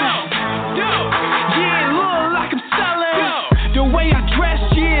selling dope. Yeah, look like I'm selling dope. The way I dress,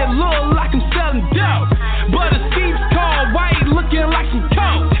 yeah, look like I'm selling dope. But the seats called white, looking like some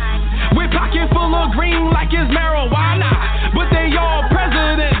coke. With pocket full of green like it's marijuana. But they all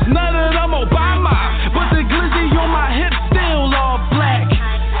presidents, none of them Obama. But the glizzy on my hips still all black.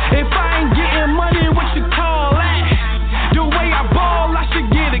 If I ain't getting money, what you call that? The way I ball, I should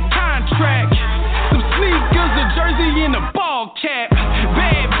get a contract. Some sneakers, a jersey, and a ball cap.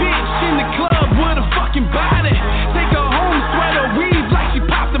 Bad bitch in the club with a fucking body. Take her home, sweater, weave like she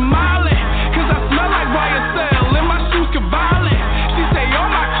popped a molly. Cause I smell like YSL and my shoes Cavalli. She say,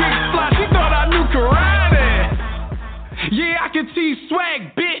 oh my kicks fly, she thought I knew karate. Yeah, I can see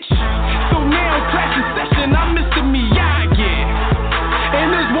swag, bitch. So now class in session, I'm Mr. Miyagi.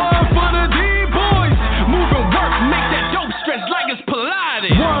 And this one for the D-boys. Moving work, make that dope stretch like it's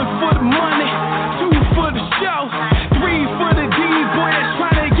Pilates. 1 for the money, 2 for the show, 3 for the D-boy that's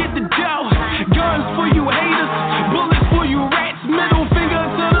trying to get the dough. Guns for you haters, bullets for you rats, middle finger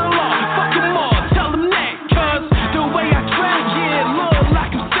to the law. Fuck them all, tell them that, cause the way I track, yeah, look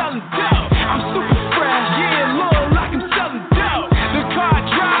like I'm selling dope. I'm super fresh, yeah, look like I'm selling dope. The car I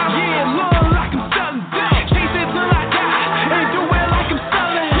drive, yeah, look like I'm selling dope. Chase it till I die, and do it like I'm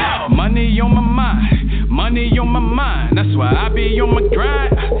selling dope. Money on my mind, money on my mind. That's why I be on my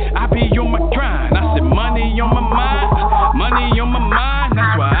grind, I be on my grind. I said money on my mind, money on my mind.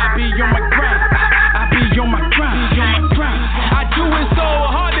 That's why I be on my grind, I be on my grind.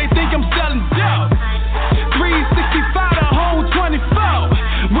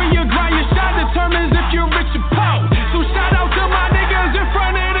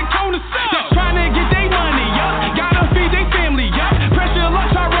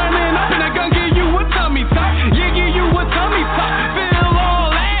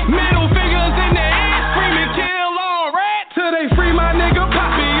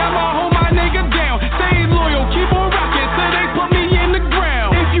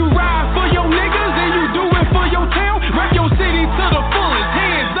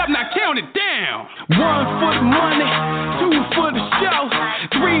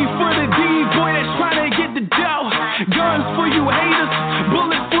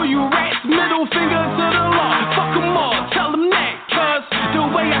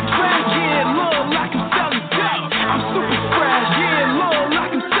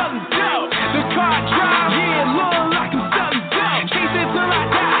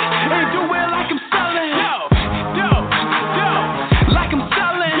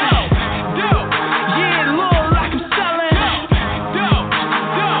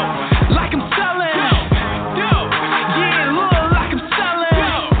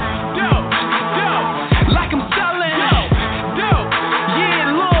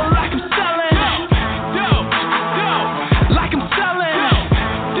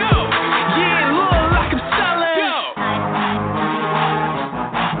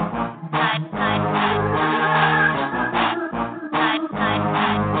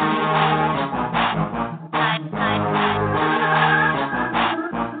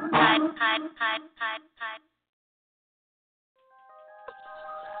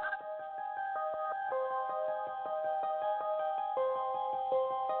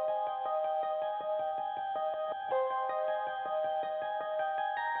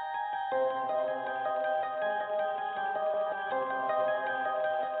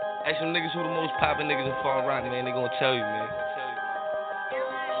 Ask some niggas who the most poppin' niggas in Far Rock, man. They gonna tell you, man.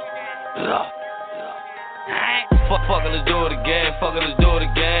 Fuck it, let's do it again. Fuck it, let's do it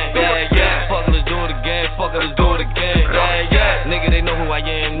again. Yeah. Fuck it, let's do it again. Fuck it, let's do it again. Yeah. Nigga, they know who I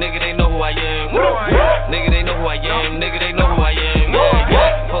am. Nigga, they know who I am. Nigga, they know who I am. Nigga, they know who I am.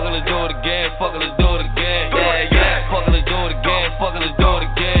 Yeah. Fuck it, let's do it again. Fuck it, let's do it again. Yeah. Fuck it, let's do it again. Fuck it, let's do it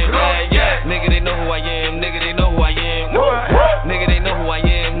again. Yeah. Nigga, they know who I am. Nigga, they know who I am. Nigga, they know who I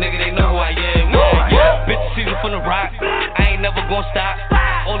am. Nigga, they know who I am. Yeah. Bitch, season from the rock. I ain't never gonna stop.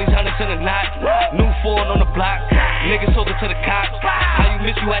 All these hundreds in the knot. New Ford on the block. Niggas sold it to the cops. How you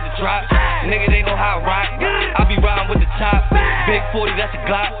miss you had to drop? Nigga, they know how I rock. I be riding with the top. Big 40, that's a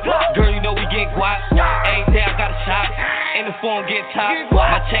Glock. Girl, you know we get guap. Every day I got a shot. In the phone, get top.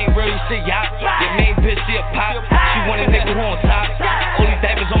 My chain really shit yacht. Your main bitch, she a pop. She want a nigga who on top. All these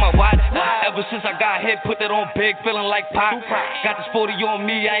diamonds on my watch. Ever since I got hit, put that on big, feeling like pop. Got this 40 on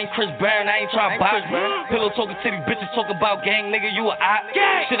me, I ain't Chris Brown, I ain't tryna box. Pillow talking to these bitches, talking about gang, nigga, you a op.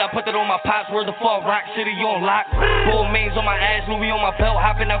 Shit, I put that on my pops, where the Far Rock City, you on lock. Bull mains on my ass, Louis on my belt,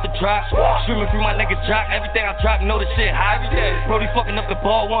 hopping out the drop. Screaming through my nigga jock, everything I drop, know the shit hot. Brody fucking up the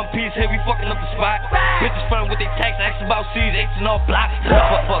ball, one piece, here we fucking up the spot. Bitches front with they tax, asking about C's, H and all blocks.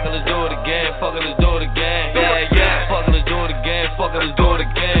 Fuck it, let's do it again, fuck it, let's do it again. Yeah. Fuck it, let's do it again, fuck it, let's do it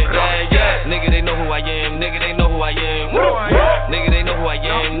again. Yeah. Nigga, they know who I am, nigga, they know who I am. Nigga, they know who I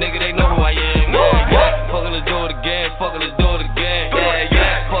am, nigga, they know who I am. Fuck it, let's do it again, fuck it, let's do it again.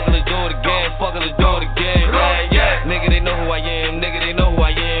 Yeah. Fuck it, let's do it again, fuck it, let's do it again. Yeah. Nigga, they know who I am, nigga, they know who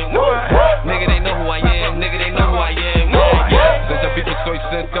I am. Nigga, they know who I am, nigga, they know who I am. Since I beat the so he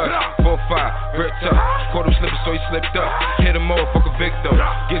sent up, 4-5, gripped up, caught him slipping so he slipped up, hit him motherfucker Victor,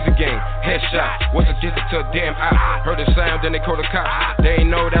 Gizzy gang, headshot, what's a Gizzy to a damn eye, heard the sound then they called the cops, they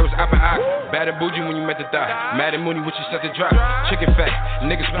ain't know that was Apple Eye, bad and bougie when you met the thigh, mad and moody when she set the drop, chicken fat,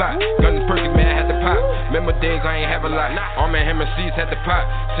 niggas plot, guns perfect man had to pop, remember days I ain't have a lot, arm and hammer C's had to pop,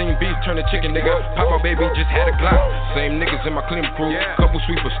 seen beef turn to chicken nigga, pop out baby just had a Glock, same niggas in my clean crew, couple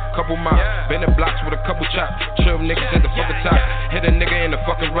sweepers, couple mops, been in blocks with a couple chops, chill niggas at the fucking top, hit a nigga in the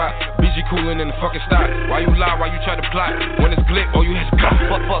fucking rock, BG coolin' in the fucking stock, why you lie, why you try to plot, when it's glick, all you hear is pop.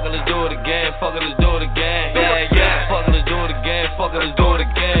 Fuck it, let's do it again, fuck it, let's do it again. Yeah. Fuck it, let's do it again, fuck it, let's do it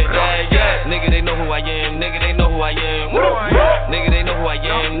again. Yeah. Nigga, they know who I am, nigga, they know who I am. Nigga, they know who I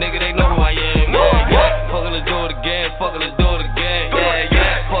am, nigga, they know who I am. Fuck it, let's do it again, fuck it, let's do it again.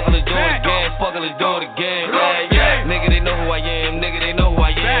 Yeah. Fuck it, let's do it again, fuck it, let's do it again. Yeah. Nigga, they know who I am, nigga, they know who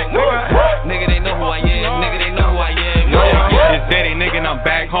I am. Nigga, they know who I am, nigga, they know who I am. It's daddy, nigga, and I'm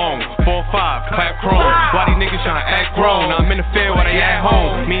back home. 4-5, clap chrome. Why these niggas tryna act grown? I'm in the field while they at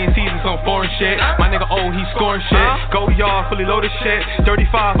home. Me and Seasons on foreign shit. My nigga he scoring shit. Go yard, fully loaded shit.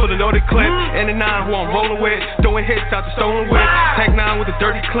 35 fully loaded clip. And the 9 who I'm rolling with. Throwing hits out the stolen whip. Tech 9 with a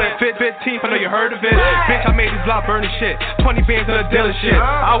dirty clip. 15th, I know you heard of it. Bitch, I made this block burning shit. 20 bands on the dealer shit.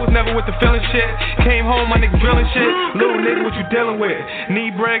 I was never with the feeling shit. Came home, my nigga drilling shit. Little nigga, what you dealing with?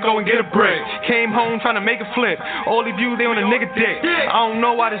 Need bread, go and get a brick. Came home trying to make a flip. All these views, they on a nigga dick. I don't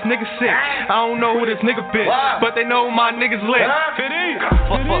know why this nigga sick. I don't know who this nigga bitch. But they know my niggas lit. Fit in.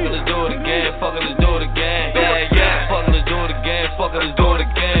 Fuck it, let's do it again. Fuck it, let's do it again. Yeah. Fuck it, let's do it again. Fuck it, let's do it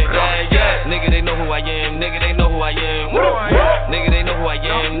again. Yeah. Nigga, they know who I am. Nigga, they know who I am. Nigga, they know who I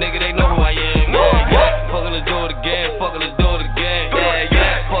am. Nigga, they know who I am. Fuck it, let's do it again. Fuck it, let's do it again.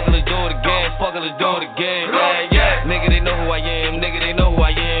 Yeah. Fuck it, let's do it again. Fuck it, let's do it again. Yeah. Nigga, they know who I am. Nigga, they know who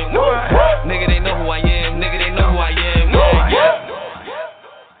I am. Nigga, they know who I am. Nigga, they know who I am.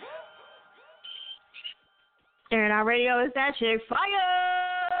 And our radio is that chick fire.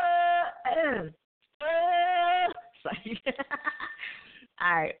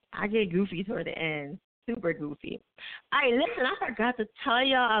 Alright, I get goofy toward the end. Super goofy. Alright, listen, I forgot to tell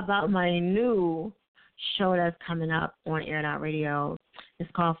y'all about my new show that's coming up on Air Radio.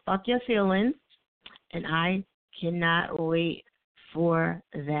 It's called Fuck Your Feelings, and I cannot wait for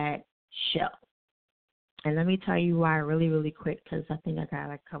that show. And let me tell you why really, really quick, because I think I got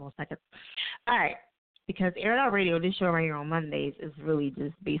like a couple seconds. All right. Because Air Out Radio, this show right here on Mondays, is really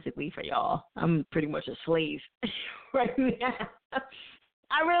just basically for y'all. I'm pretty much a slave right now.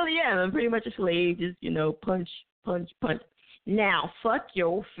 I really am. I'm pretty much a slave. Just, punch, punch, punch. Now, fuck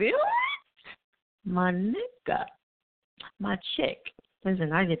your feelings, my nigga, my chick.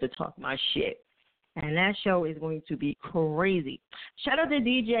 Listen, I get to talk my shit. And that show is going to be crazy. Shout out to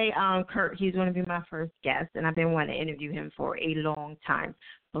DJ Kurt. He's going to be my first guest, and I've been wanting to interview him for a long time.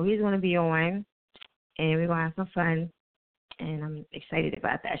 So he's going to be on, and we're going to have some fun. And I'm excited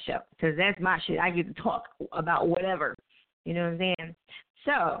about that show because that's my shit. I get to talk about whatever. You know what I'm saying?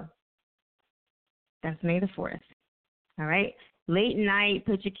 So that's May the 4th. All right? late night,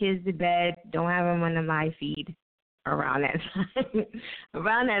 put your kids to bed. Don't have them on the my feed around that time.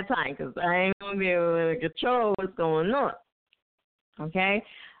 Around that time, because I ain't going to be able to control what's going on. Okay?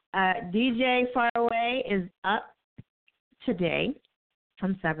 DJ Far Away is up today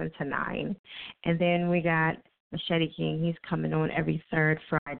from 7 to 9. And then we got Machete King. He's coming on every third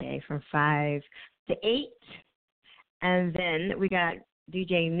Friday from 5 to 8. And then we got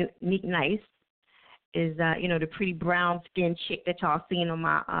DJ Neat Nice. Is the pretty brown skinned chick that y'all seen on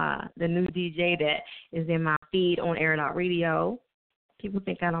my the new DJ that is in my feed on Aior Radio. People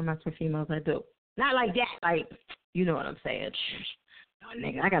think I don't mess with females. I do. Not like that. Like, you know what I'm saying. Y'all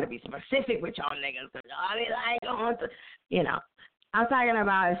niggas, I gotta be specific with y'all niggas, cause y'all be like on to, I'm talking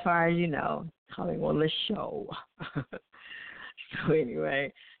about as far as coming on the show. So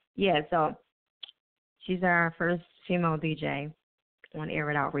anyway, yeah. So she's our first female DJ on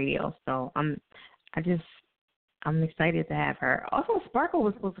Aior Radio. So I'm excited to have her. Also, Sparkle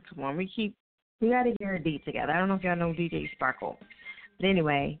was supposed to come on. We got to get her date together. I don't know if y'all know DJ Sparkle. But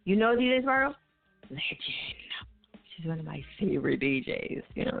anyway, you know DJ Sparkle? Legend. She's one of my favorite DJs.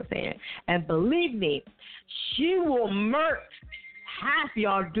 You know what I'm saying? And believe me, she will murk half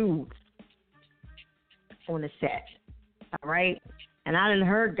y'all dudes on the set. All right? And I done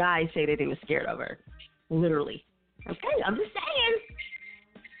heard guys say that they were scared of her. Literally. Okay? I'm just saying.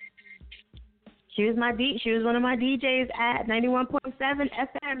 She was one of my DJs at 91.7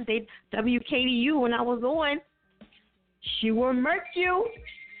 FM, WKDU when I was on. She will murk you.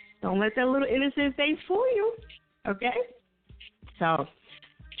 Don't let that little innocent face fool you. Okay? So,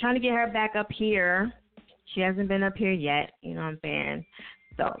 trying to get her back up here. She hasn't been up here yet. You know what I'm saying?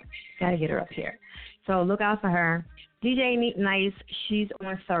 So, got to get her up here. So, look out for her. DJ Neat Nice, she's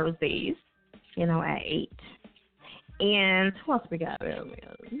on Thursdays, at 8. And who else we got?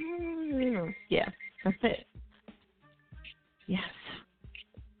 Yeah, that's it. Yes.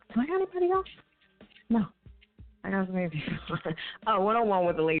 Do I got anybody else? No. I got some people. Oh, 101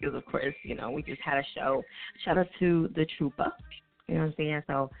 with the ladies, of course. We just had a show. Shout out to the Trooper. You know what I'm saying?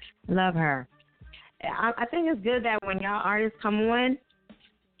 So, love her. I think it's good that when y'all artists come on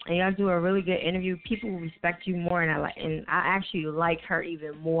and y'all do a really good interview, people will respect you more, and I actually like her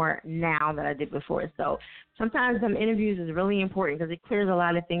even more now than I did before. So sometimes some interviews is really important because it clears a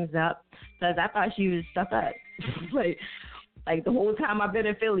lot of things up. Because I thought she was stuck up, like the whole time I've been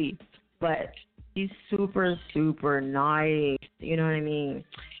in Philly. But she's super, super nice. You know what I mean?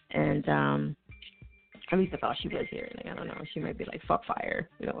 And at least I thought she was here. I don't know. She might be like, fuck fire.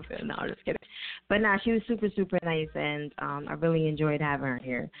 No, I'm just kidding. But nah, she was super, super nice, and I really enjoyed having her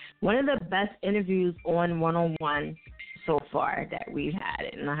here. One of the best interviews on 101 so far that we've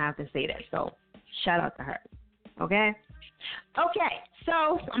had, and I have to say that. So shout out to her. Okay? Okay,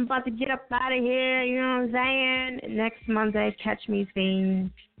 so I'm about to get up out of here. You know what I'm saying? Next Monday, catch me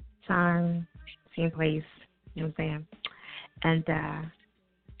same time, same place. You know what I'm saying? And,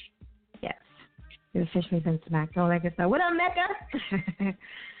 the fish me some smack. Don't like it. So, what up, Mecca?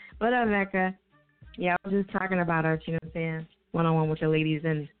 What up, Mecca? Yeah, I was just talking about us, you know what I'm saying? One-on-one with the ladies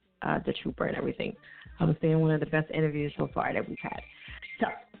and the Trooper and everything. I was saying one of the best interviews so far that we've had. So,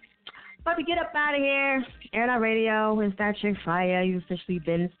 about to get up out of here. Aior Radio. It's that chick fire. You've officially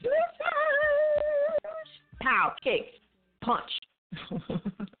been pow, kick, punch.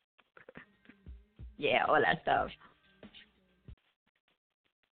 Yeah, all that stuff.